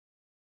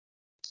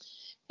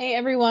Hey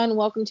everyone,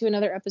 welcome to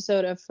another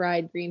episode of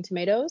Fried Green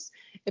Tomatoes.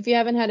 If you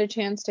haven't had a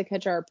chance to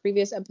catch our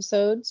previous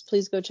episodes,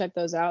 please go check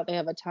those out. They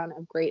have a ton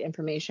of great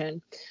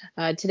information.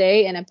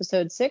 Today, in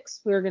episode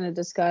 6, we're going to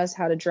discuss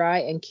how to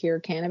dry and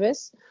cure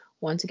cannabis.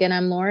 Once again,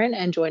 I'm Lauren,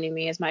 and joining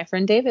me is my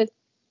friend David.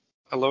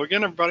 Hello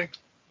again, everybody.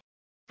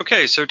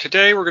 Okay, so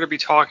today we're going to be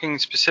talking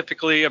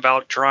specifically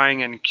about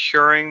drying and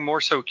curing, more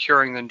so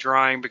curing than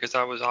drying because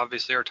that was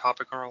obviously our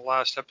topic on our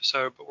last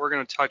episode, but we're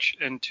going to touch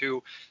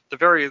into the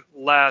very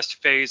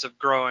last phase of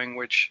growing,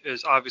 which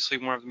is obviously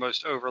one of the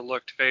most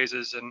overlooked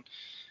phases. And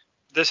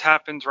this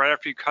happens right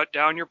after you cut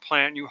down your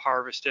plant, you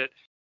harvest it.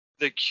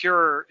 The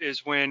cure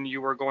is when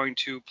you are going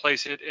to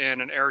place it in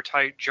an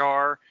airtight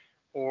jar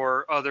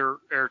or other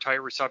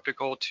airtight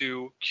receptacle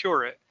to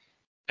cure it.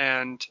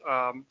 And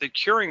the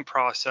curing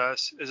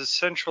process is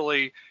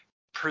essentially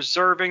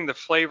preserving the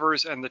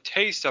flavors and the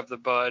taste of the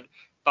bud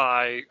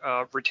by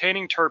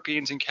retaining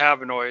terpenes and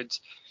cannabinoids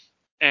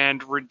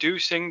and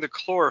reducing the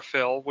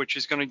chlorophyll, which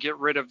is going to get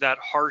rid of that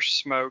harsh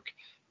smoke.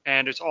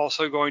 And it's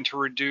also going to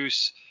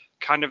reduce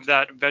kind of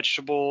that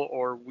vegetable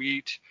or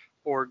wheat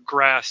or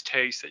grass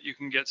taste that you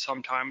can get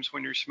sometimes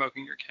when you're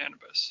smoking your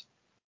cannabis.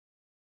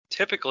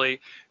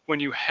 Typically, when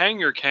you hang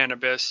your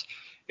cannabis,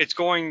 it's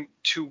going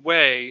to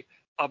weigh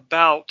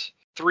about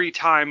 3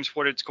 times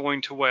what it's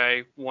going to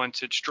weigh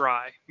once it's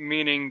dry,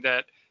 meaning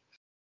that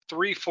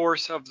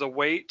 3/4 of the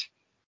weight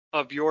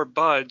of your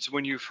buds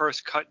when you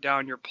first cut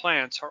down your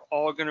plants are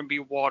all going to be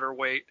water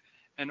weight,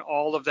 and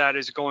all of that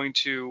is going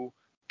to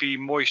be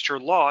moisture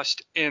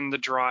lost in the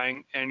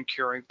drying and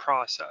curing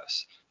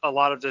process. A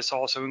lot of this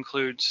also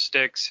includes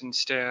sticks and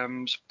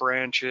stems,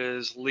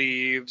 branches,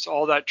 leaves,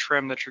 all that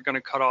trim that you're going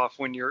to cut off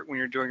when you're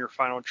doing your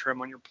final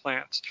trim on your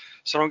plants.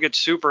 So don't get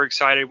super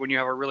excited when you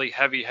have a really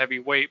heavy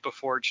weight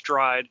before it's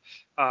dried.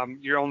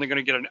 You're only going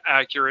to get an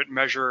accurate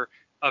measure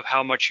of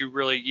how much you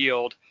really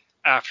yield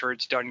after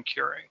it's done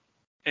curing.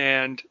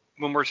 And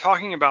when we're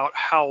talking about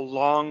how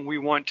long we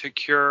want to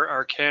cure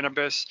our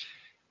cannabis,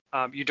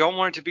 you don't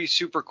want it to be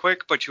super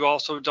quick, but you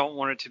also don't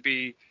want it to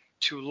be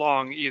too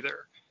long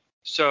either.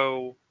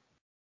 So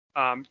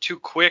too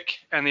quick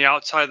and the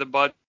outside of the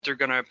buds are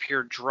going to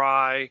appear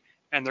dry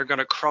and they're going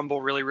to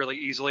crumble really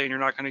easily, and you're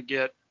not going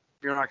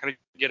to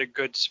get a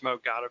good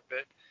smoke out of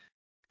it.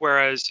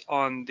 Whereas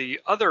on the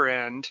other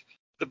end,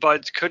 the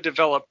buds could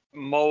develop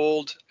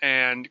mold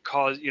and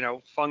cause,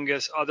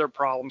 fungus. Other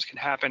problems can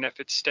happen if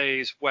it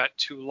stays wet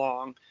too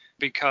long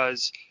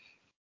because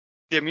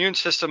the immune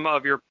system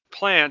of your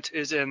plant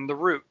is in the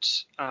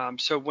roots.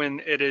 So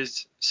when it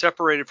is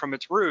separated from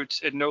its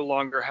roots, it no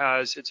longer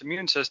has its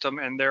immune system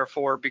and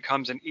therefore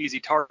becomes an easy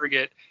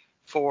target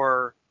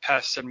for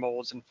pests and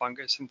molds and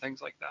fungus and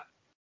things like that.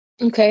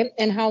 Okay,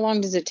 and how long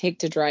does it take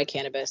to dry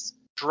cannabis?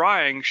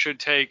 Drying should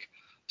take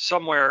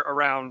somewhere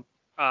around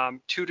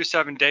 2 to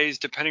 7 days,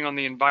 depending on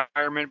the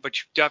environment, but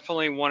you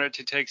definitely want it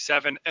to take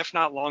 7, if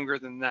not longer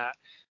than that.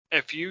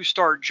 If you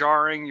start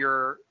jarring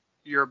your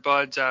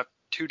buds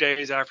 2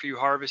 days after you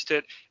harvest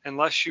it,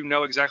 unless you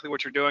know exactly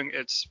what you're doing,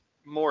 it's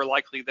more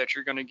likely that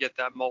you're going to get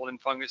that mold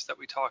and fungus that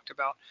we talked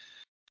about.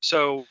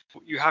 So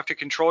you have to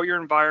control your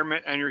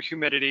environment and your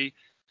humidity.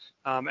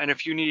 And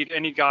if you need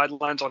any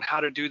guidelines on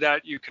how to do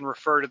that, you can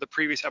refer to the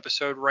previous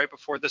episode right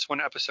before this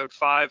one, episode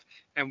 5,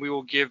 and we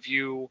will give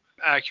you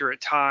accurate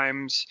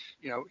times,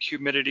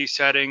 humidity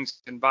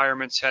settings,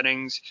 environment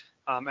settings,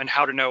 and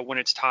how to know when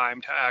it's time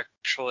to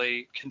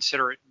actually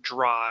consider it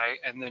dry,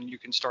 and then you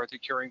can start the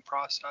curing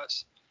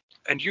process.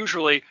 And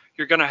usually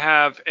you're going to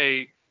have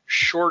a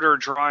shorter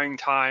drying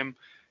time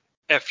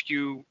if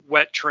you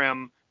wet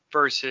trim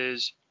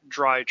versus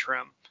dry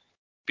trim.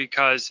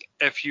 Because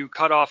if you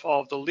cut off all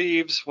of the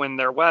leaves when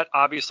they're wet,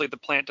 obviously the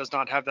plant does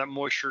not have that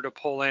moisture to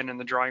pull in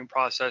the drying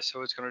process,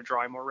 so it's going to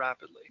dry more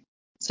rapidly.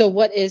 So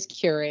what is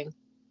curing?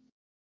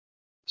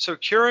 So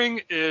curing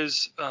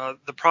is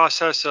the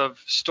process of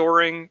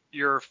storing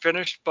your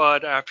finished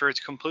bud after it's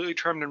completely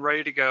trimmed and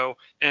ready to go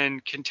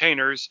in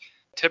containers.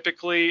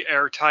 Typically,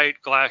 airtight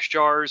glass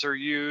jars are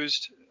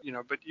used,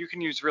 but you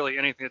can use really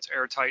anything that's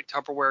airtight,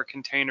 Tupperware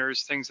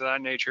containers, things of that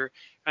nature.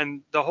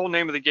 And the whole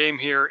name of the game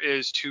here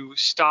is to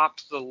stop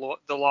the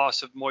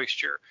loss of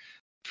moisture.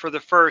 For the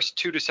first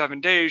 2 to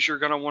 7 days, you're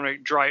going to want to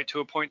dry it to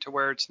a point to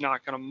where it's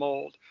not going to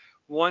mold.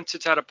 Once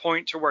it's at a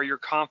point to where you're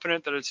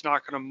confident that it's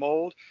not going to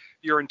mold,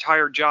 your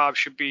entire job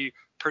should be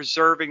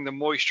preserving the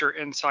moisture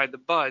inside the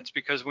buds,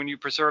 because when you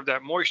preserve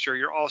that moisture,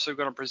 you're also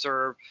going to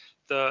preserve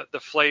the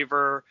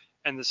flavor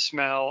and the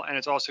smell, and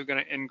it's also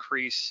going to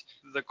increase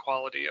the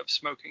quality of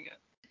smoking it.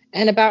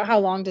 And about how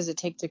long does it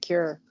take to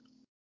cure?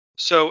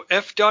 So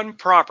if done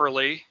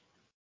properly,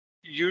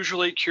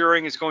 usually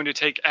curing is going to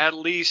take at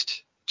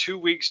least 2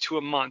 weeks to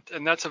a month,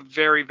 and that's a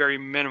very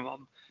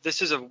minimum.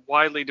 This is a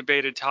widely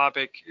debated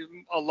topic.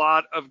 A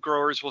lot of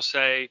growers will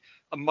say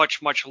a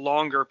much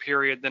longer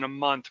period than a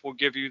month will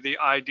give you the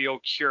ideal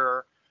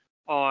cure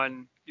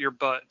on your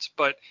buds,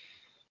 but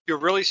you'll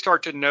really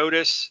start to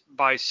notice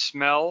by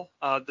smell.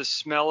 The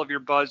smell of your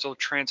buds will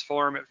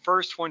transform. At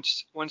first,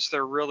 once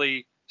they're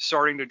really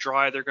starting to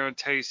dry, they're going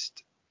to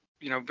taste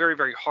very,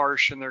 very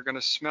harsh, and they're going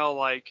to smell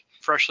like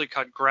freshly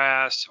cut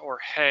grass or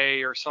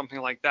hay or something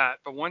like that.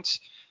 But once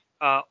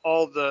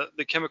all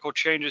the chemical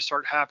changes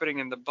start happening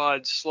in the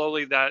buds,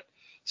 slowly that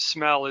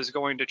smell is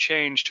going to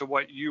change to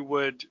what you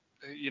would,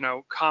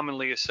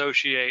 commonly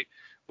associate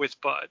with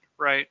bud,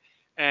 right?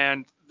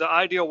 And the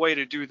ideal way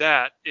to do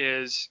that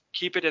is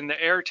keep it in the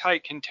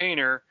airtight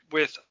container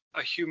with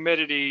a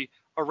humidity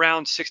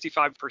around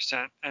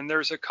 65%. And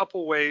there's a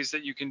couple ways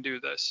that you can do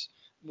this.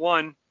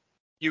 One,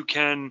 you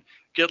can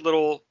get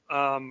little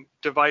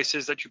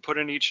devices that you put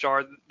in each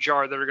jar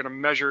that are going to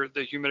measure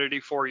the humidity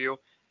for you.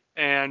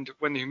 And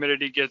when the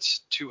humidity gets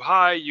too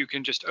high, you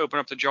can just open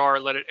up the jar,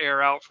 let it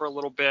air out for a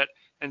little bit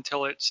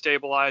until it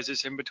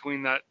stabilizes in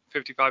between that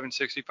 55 and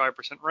 65%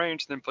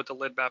 range, then put the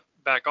lid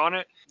back on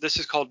it. This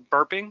is called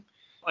burping.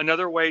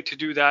 Another way to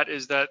do that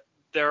is that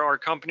there are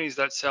companies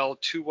that sell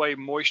two-way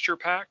moisture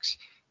packs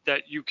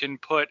that you can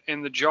put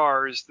in the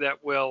jars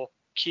that will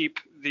keep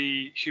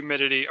the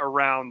humidity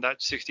around that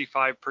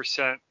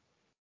 65%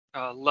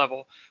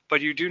 level.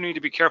 But you do need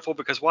to be careful,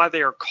 because while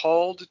they are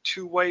called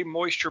two-way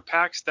moisture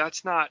packs,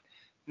 that's not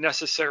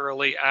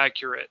necessarily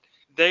accurate.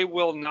 They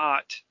will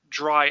not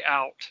dry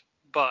out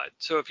bud.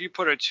 So if you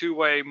put a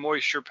two-way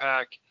moisture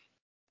pack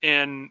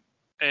in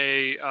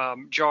a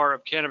jar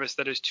of cannabis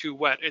that is too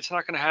wet, it's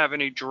not going to have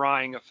any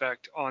drying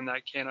effect on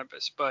that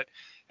cannabis. But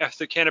if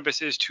the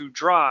cannabis is too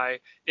dry,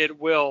 it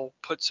will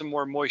put some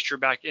more moisture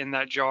back in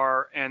that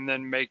jar and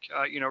then make,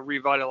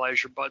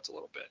 revitalize your buds a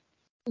little bit.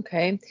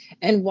 Okay.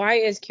 And why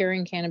is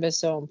curing cannabis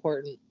so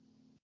important?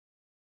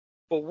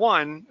 Well,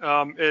 one,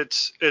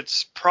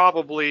 it's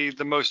probably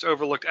the most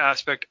overlooked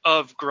aspect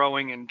of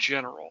growing in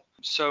general.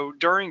 So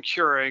during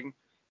curing,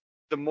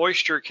 the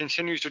moisture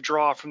continues to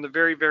draw from the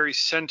very, very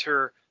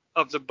center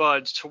of the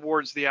buds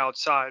towards the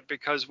outside,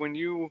 because when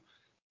you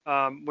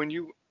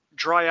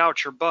dry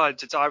out your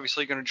buds, it's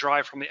obviously going to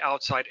dry from the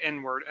outside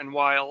inward. And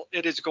while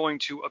it is going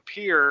to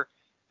appear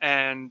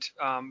and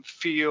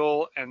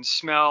feel and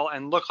smell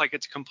and look like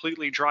it's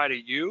completely dry to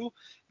you,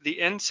 the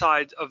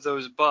insides of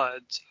those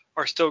buds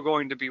are still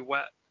going to be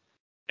wet.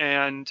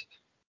 And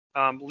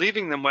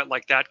leaving them wet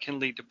like that can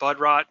lead to bud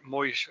rot.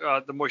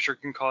 The moisture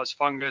can cause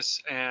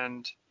fungus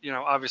and,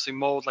 obviously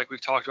mold, like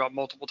we've talked about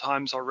multiple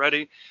times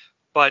already.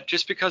 But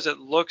just because it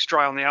looks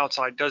dry on the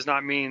outside does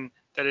not mean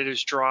that it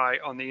is dry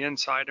on the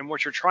inside. And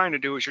what you're trying to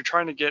do is you're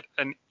trying to get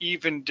an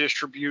even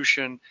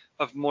distribution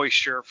of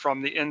moisture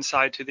from the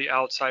inside to the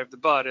outside of the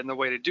bud. And the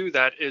way to do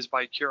that is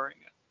by curing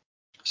it.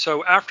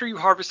 So after you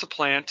harvest the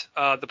plant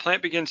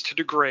begins to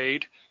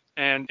degrade,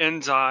 and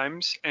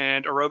enzymes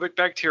and aerobic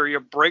bacteria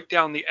break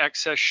down the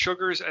excess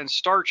sugars and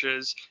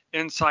starches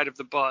inside of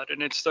the bud.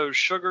 And it's those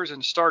sugars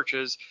and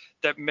starches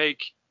that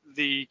make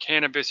the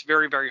cannabis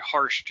very, very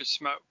harsh to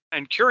smoke.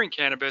 And curing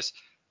cannabis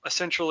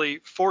essentially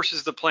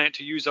forces the plant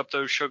to use up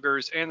those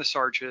sugars and the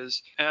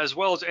starches, as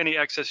well as any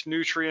excess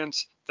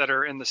nutrients that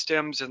are in the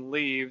stems and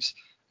leaves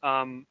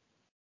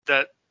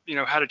that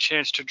had a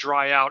chance to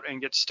dry out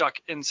and get stuck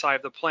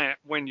inside the plant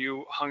when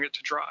you hung it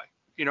to dry.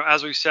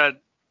 As we said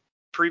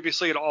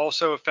previously, it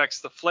also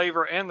affects the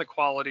flavor and the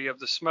quality of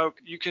the smoke.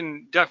 You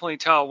can definitely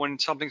tell when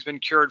something's been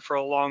cured for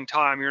a long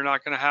time. You're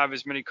not going to have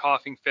as many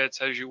coughing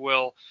fits as you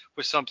will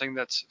with something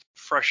that's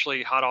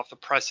freshly hot off the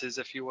presses,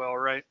 if you will,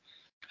 right?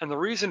 And the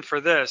reason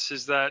for this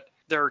is that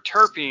there are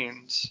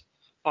terpenes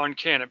on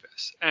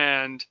cannabis,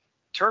 and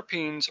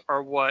terpenes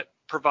are what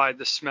provide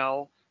the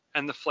smell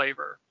and the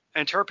flavor.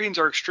 And terpenes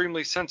are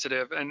extremely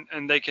sensitive,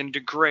 and they can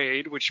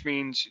degrade, which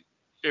means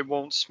it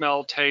won't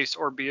smell, taste,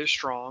 or be as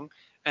strong.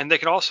 And they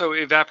can also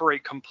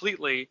evaporate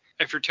completely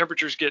if your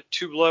temperatures get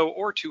too low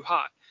or too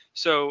hot.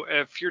 So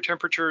if your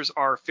temperatures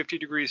are 50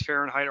 degrees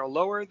Fahrenheit or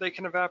lower, they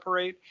can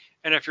evaporate.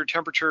 And if your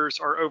temperatures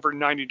are over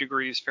 90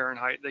 degrees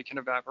Fahrenheit, they can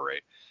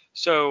evaporate.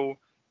 So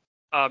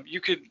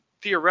you could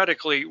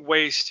theoretically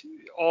waste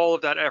all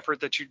of that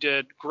effort that you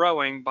did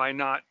growing by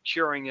not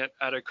curing it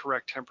at a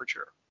correct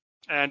temperature.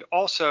 And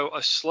also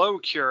a slow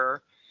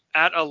cure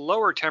at a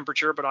lower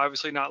temperature, but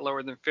obviously not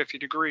lower than 50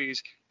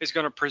 degrees, is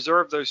going to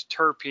preserve those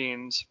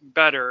terpenes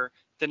better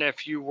than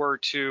if you were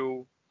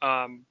to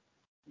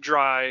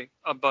dry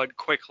a bud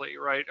quickly,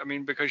 right? I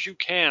mean, because you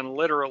can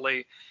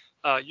literally,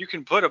 you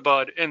can put a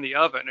bud in the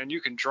oven and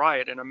you can dry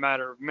it in a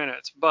matter of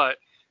minutes, but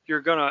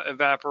you're going to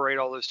evaporate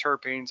all those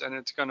terpenes, and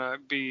it's going to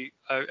be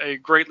a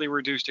greatly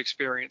reduced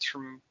experience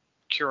from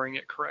curing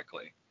it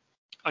correctly.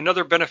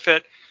 Another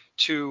benefit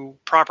to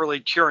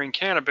properly curing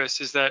cannabis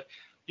is that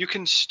you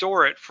can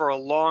store it for a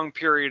long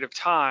period of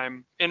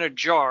time in a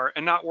jar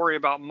and not worry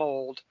about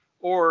mold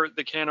or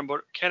the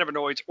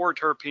cannabinoids or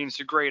terpenes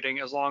degrading,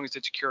 as long as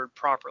it's cured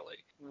properly.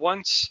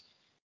 Once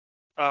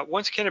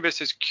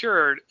cannabis is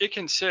cured, it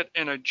can sit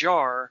in a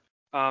jar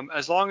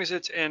as long as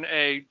it's in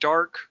a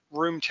dark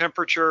room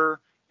temperature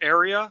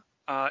area.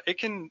 It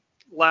can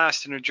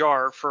last in a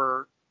jar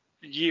for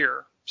a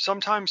year,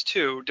 sometimes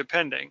two,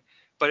 depending.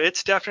 But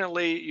it's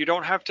definitely, you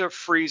don't have to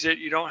freeze it,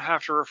 you don't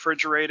have to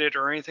refrigerate it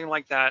or anything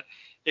like that.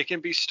 It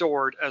can be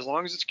stored as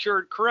long as it's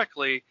cured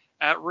correctly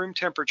at room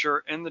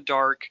temperature in the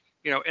dark,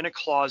 in a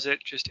closet,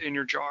 just in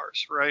your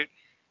jars, right?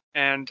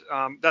 And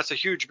that's a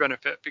huge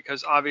benefit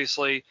because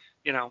obviously,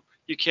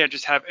 you can't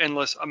just have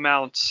endless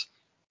amounts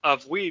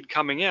of weed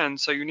coming in.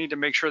 So you need to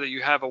make sure that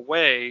you have a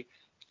way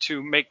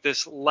to make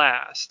this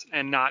last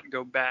and not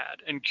go bad.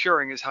 And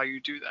curing is how you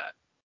do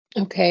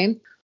that. Okay.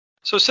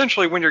 So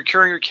essentially, when you're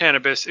curing your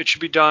cannabis, it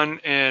should be done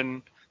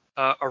in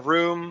a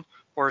room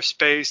or a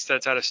space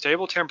that's at a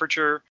stable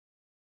temperature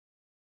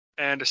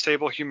and a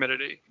stable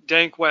humidity.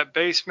 Dank, wet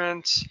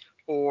basements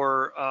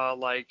or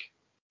like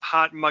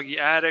hot, muggy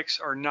attics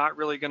are not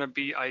really going to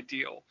be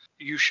ideal.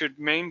 You should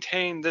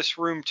maintain this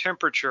room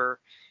temperature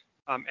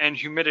and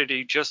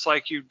humidity just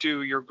like you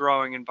do your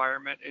growing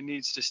environment. It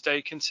needs to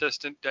stay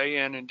consistent day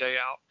in and day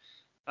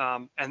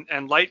out.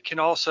 And light can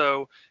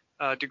also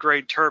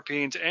degrade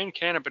terpenes and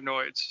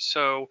cannabinoids.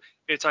 So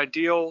it's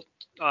ideal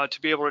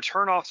to be able to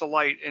turn off the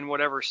light in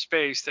whatever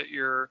space that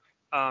you're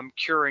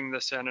curing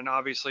this in, and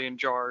obviously in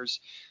jars.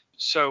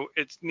 So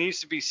it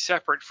needs to be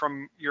separate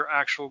from your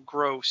actual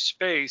grow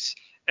space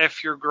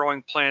if you're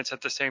growing plants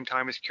at the same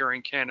time as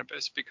curing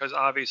cannabis, because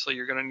obviously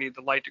you're going to need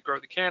the light to grow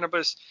the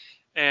cannabis,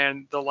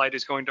 and the light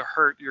is going to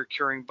hurt your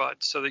curing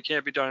buds. So they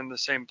can't be done in the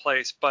same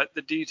place. But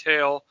the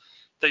detail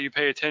that you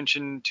pay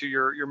attention to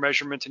your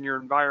measurements and your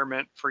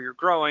environment for your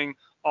growing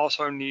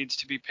also needs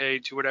to be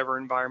paid to whatever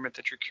environment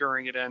that you're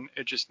curing it in.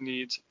 It just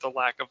needs the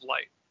lack of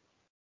light.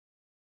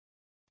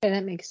 Okay,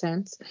 that makes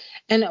sense.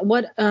 And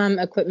what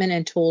equipment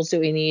and tools do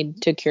we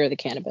need to cure the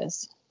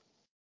cannabis?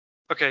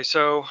 Okay,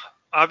 so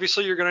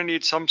obviously you're going to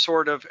need some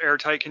sort of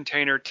airtight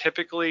container.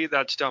 Typically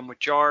that's done with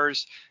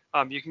jars.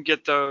 You can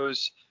get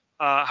those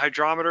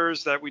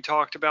hydrometers that we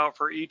talked about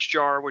for each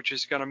jar, which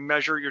is going to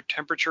measure your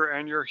temperature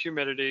and your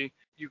humidity.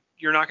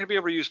 You're not going to be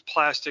able to use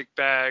plastic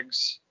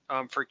bags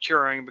for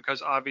curing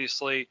because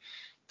obviously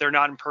they're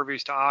not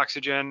impervious to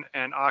oxygen,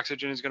 and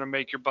oxygen is going to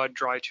make your bud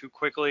dry too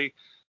quickly.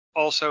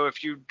 Also,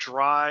 if you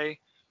dry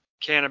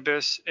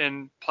cannabis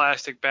in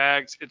plastic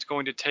bags, it's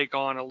going to take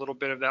on a little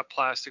bit of that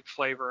plastic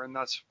flavor, and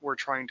we're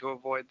trying to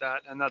avoid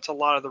that. And that's a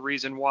lot of the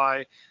reason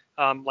why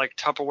like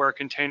Tupperware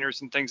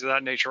containers and things of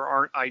that nature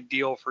aren't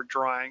ideal for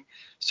drying.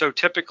 So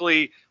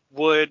typically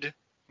wood,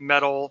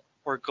 metal,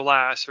 or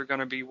glass are going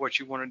to be what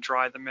you want to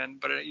dry them in,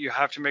 but you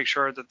have to make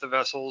sure that the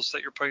vessels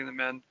that you're putting them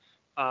in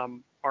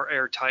are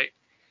airtight.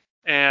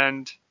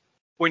 And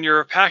when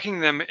you're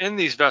packing them in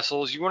these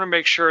vessels, you want to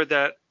make sure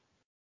that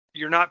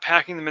you're not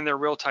packing them in there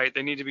real tight.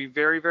 They need to be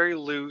very, very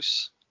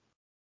loose.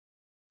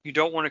 You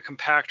don't want to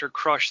compact or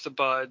crush the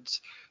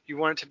buds. You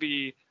want it to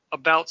be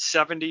about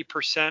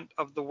 70%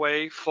 of the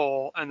way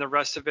full, and the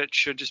rest of it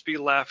should just be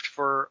left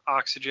for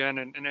oxygen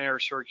and air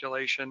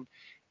circulation.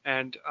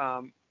 And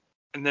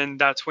and then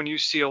that's when you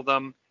seal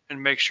them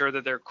and make sure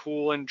that they're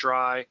cool and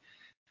dry.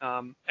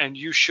 And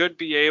you should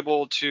be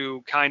able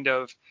to kind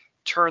of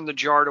turn the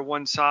jar to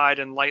one side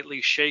and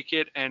lightly shake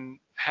it and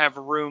have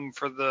room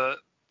for the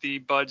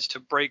buds to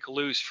break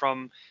loose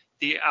from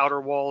the outer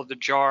wall of the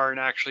jar and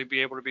actually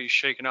be able to be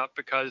shaken up,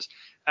 because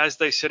as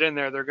they sit in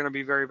there, they're going to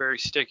be very, very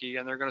sticky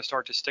and they're going to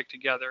start to stick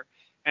together.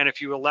 And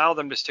if you allow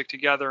them to stick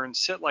together and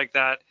sit like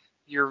that,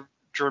 you're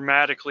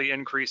dramatically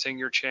increasing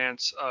your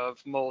chance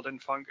of mold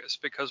and fungus,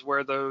 because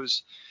where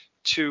those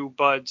two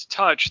buds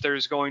touch,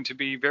 there's going to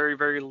be very,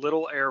 very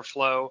little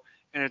airflow,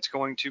 and it's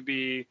going to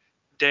be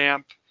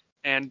damp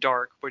and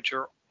dark, which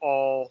are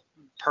all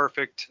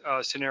perfect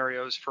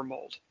scenarios for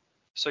mold.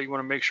 So you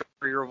want to make sure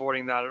you're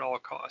avoiding that at all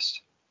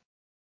costs.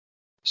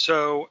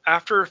 So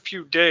after a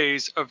few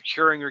days of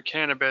curing your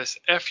cannabis,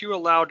 if you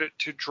allowed it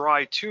to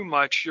dry too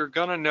much, you're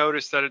going to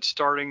notice that it's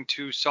starting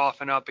to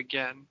soften up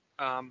again.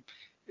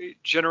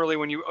 Generally,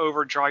 when you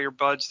over dry your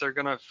buds, they're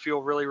going to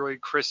feel really, really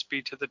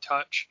crispy to the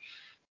touch.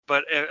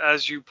 But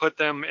as you put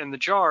them in the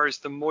jars,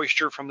 the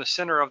moisture from the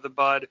center of the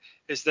bud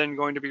is then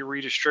going to be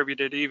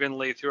redistributed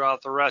evenly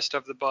throughout the rest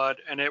of the bud,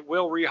 and it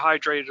will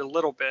rehydrate it a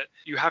little bit.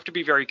 You have to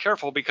be very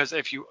careful, because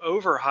if you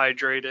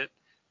overhydrate it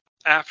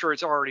after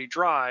it's already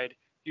dried,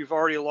 you've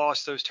already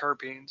lost those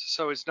terpenes.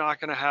 So it's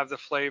not going to have the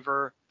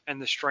flavor and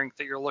the strength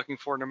that you're looking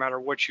for no matter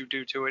what you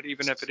do to it,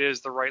 even if it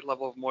is the right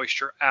level of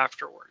moisture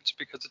afterwards,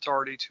 because it's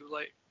already too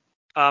late.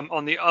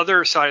 On the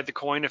other side of the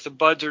coin, if the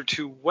buds are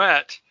too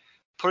wet,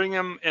 putting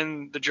them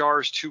in the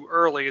jars too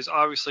early is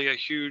obviously a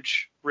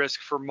huge risk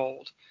for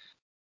mold.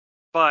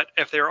 But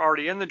if they're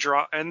already in the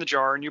jar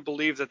and you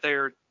believe that they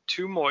are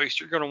too moist,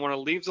 you're going to want to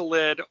leave the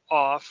lid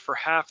off for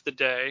half the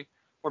day,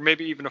 or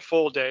maybe even a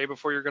full day,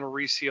 before you're going to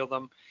reseal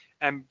them.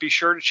 And be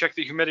sure to check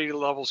the humidity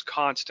levels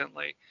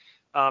constantly.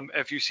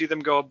 If you see them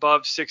go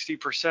above 60%,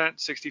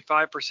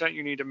 65%,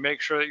 you need to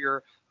make sure that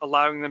you're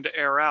allowing them to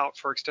air out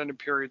for extended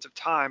periods of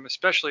time,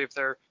 especially if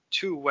they're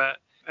too wet.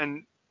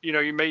 And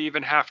you may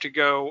even have to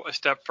go a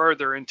step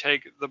further and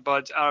take the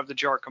buds out of the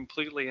jar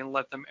completely and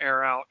let them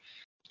air out.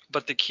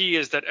 But the key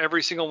is that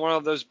every single one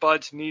of those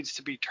buds needs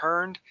to be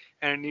turned,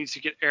 and it needs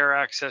to get air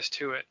access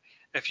to it.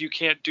 If you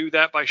can't do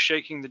that by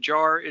shaking the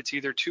jar, it's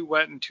either too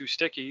wet and too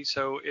sticky,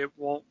 so it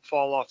won't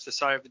fall off the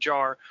side of the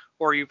jar,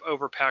 or you've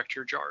overpacked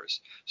your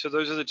jars. So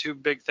those are the two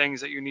big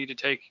things that you need to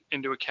take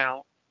into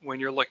account when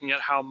you're looking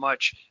at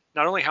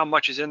not only how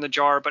much is in the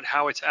jar, but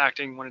how it's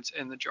acting when it's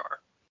in the jar.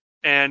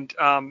 And,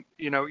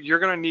 you're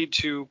going to need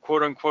to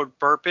quote unquote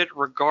burp it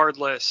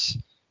regardless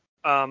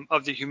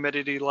of the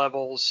humidity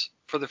levels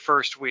for the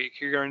first week.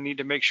 You're going to need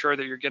to make sure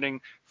that you're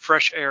getting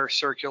fresh air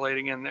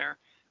circulating in there.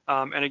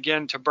 And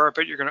again, to burp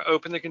it, you're going to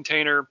open the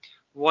container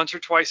once or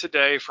twice a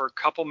day for a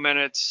couple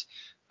minutes,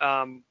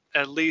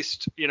 at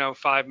least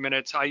 5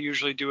 minutes. I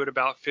usually do it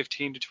about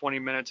 15 to 20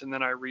 minutes, and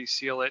then I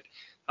reseal it.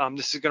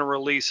 This is going to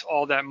release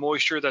all that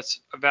moisture that's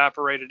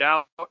evaporated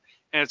out,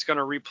 and it's going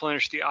to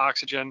replenish the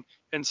oxygen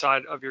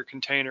inside of your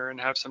container and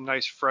have some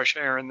nice fresh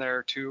air in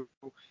there to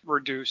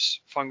reduce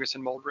fungus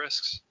and mold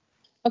risks.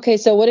 Okay,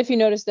 so what if you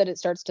notice that it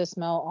starts to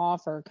smell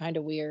off or kind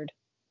of weird?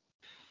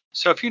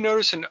 So if you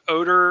notice an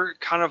odor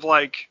kind of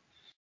like,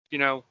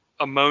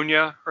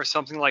 ammonia or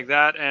something like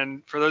that,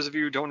 and for those of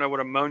you who don't know what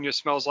ammonia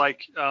smells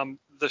like,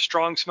 the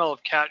strong smell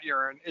of cat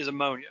urine is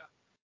ammonia,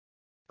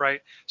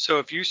 right? So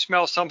if you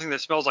smell something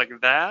that smells like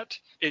that,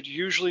 it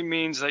usually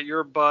means that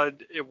your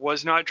bud, it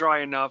was not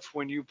dry enough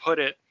when you put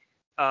it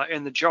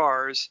in the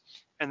jars,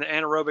 and the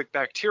anaerobic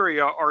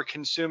bacteria are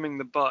consuming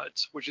the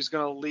buds, which is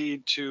going to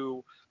lead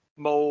to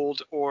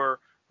mold or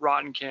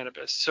rotten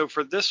cannabis. So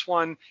for this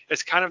one,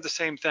 it's kind of the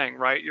same thing,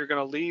 right? You're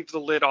going to leave the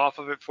lid off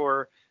of it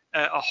for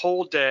a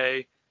whole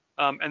day,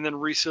 and then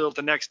reseal it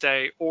the next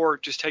day, or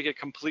just take it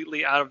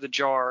completely out of the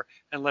jar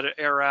and let it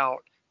air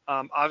out.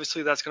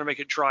 Obviously, that's going to make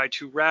it dry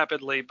too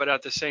rapidly, but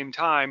at the same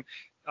time,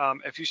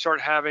 if you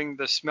start having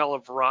the smell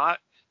of rot,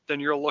 then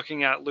you're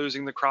looking at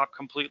losing the crop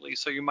completely.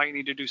 So you might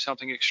need to do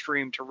something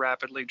extreme to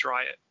rapidly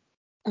dry it.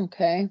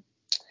 Okay.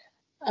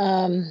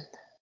 All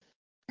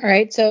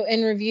right. So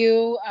in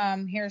review,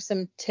 here are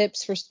some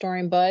tips for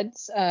storing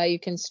buds. You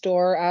can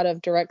store out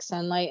of direct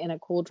sunlight in a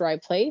cool, dry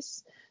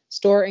place.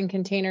 Store in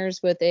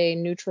containers with a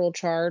neutral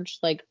charge,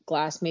 like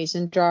glass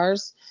mason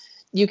jars.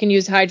 You can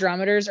use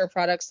hydrometers or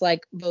products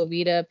like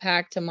Bovita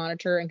Pack to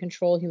monitor and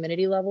control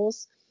humidity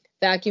levels.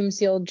 Vacuum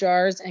sealed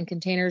jars and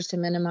containers to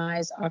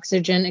minimize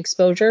oxygen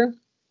exposure.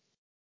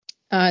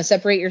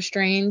 Separate your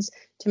strains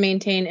to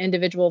maintain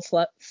individual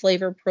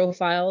flavor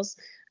profiles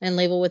and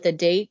label with a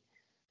date.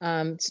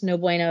 It's no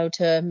bueno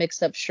to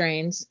mix up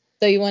strains.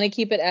 So you want to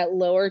keep it at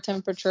lower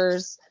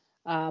temperatures,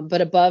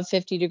 but above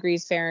 50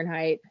 degrees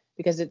Fahrenheit,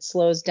 because it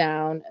slows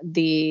down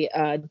the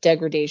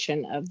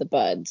degradation of the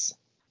buds.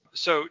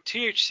 So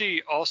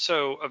THC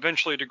also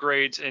eventually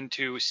degrades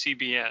into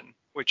CBN,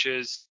 which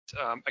is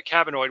a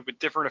cannabinoid with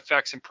different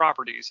effects and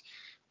properties.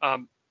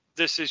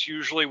 This is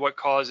usually what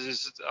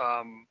causes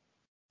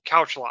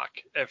couch lock.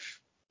 If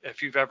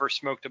you've ever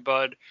smoked a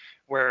bud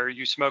where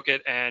you smoke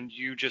it and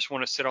you just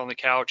want to sit on the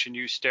couch and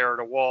you stare at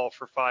a wall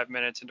for 5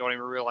 minutes and don't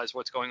even realize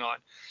what's going on,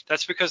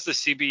 that's because the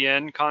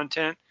CBN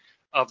content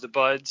of the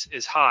buds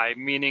is high,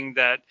 meaning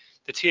that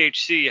the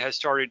THC has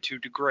started to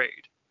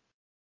degrade,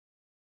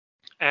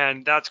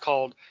 and that's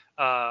called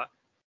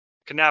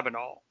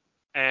cannabinol,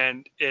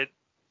 and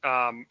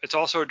it's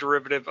also a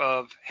derivative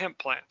of hemp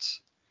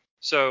plants.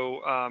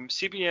 So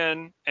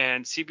CBN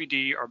and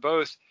CBD are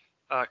both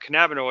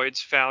cannabinoids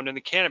found in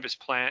the cannabis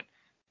plant,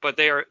 but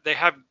they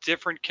have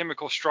different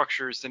chemical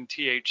structures than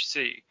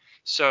THC.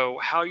 So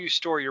how you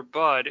store your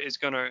bud is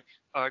going to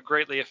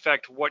greatly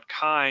affect what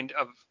kind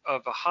of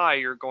a high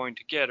you're going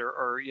to get,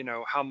 or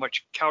how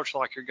much couch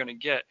lock you're going to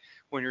get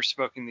when you're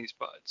smoking these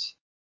buds.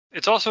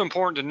 It's also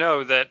important to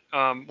know that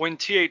when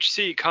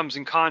THC comes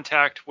in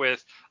contact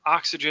with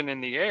oxygen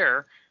in the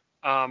air,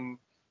 and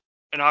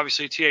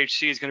obviously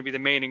THC is going to be the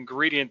main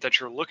ingredient that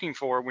you're looking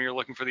for when you're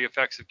looking for the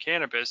effects of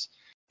cannabis,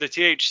 the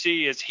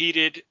THC is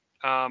heated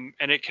and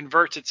it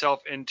converts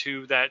itself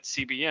into that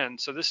CBN.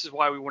 So this is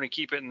why we want to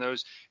keep it in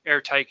those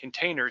airtight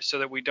containers so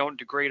that we don't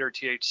degrade our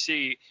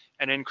THC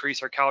and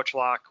increase our couch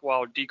lock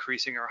while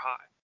decreasing our high.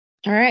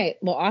 All right.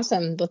 Well,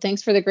 awesome. Well,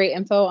 thanks for the great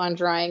info on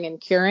drying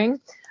and curing.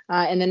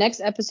 In the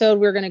next episode,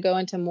 we're going to go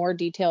into more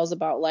details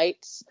about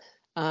lights.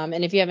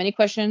 And if you have any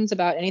questions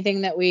about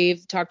anything that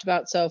we've talked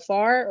about so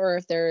far, or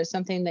if there is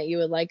something that you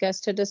would like us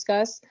to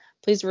discuss,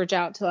 please reach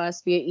out to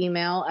us via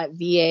email at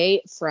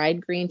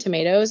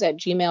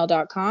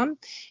vafriedgreentomatoes@gmail.com.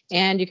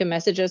 And you can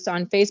message us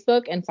on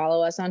Facebook and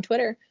follow us on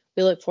Twitter.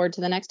 We look forward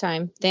to the next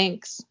time.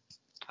 Thanks.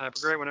 Have a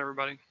great one,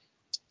 everybody.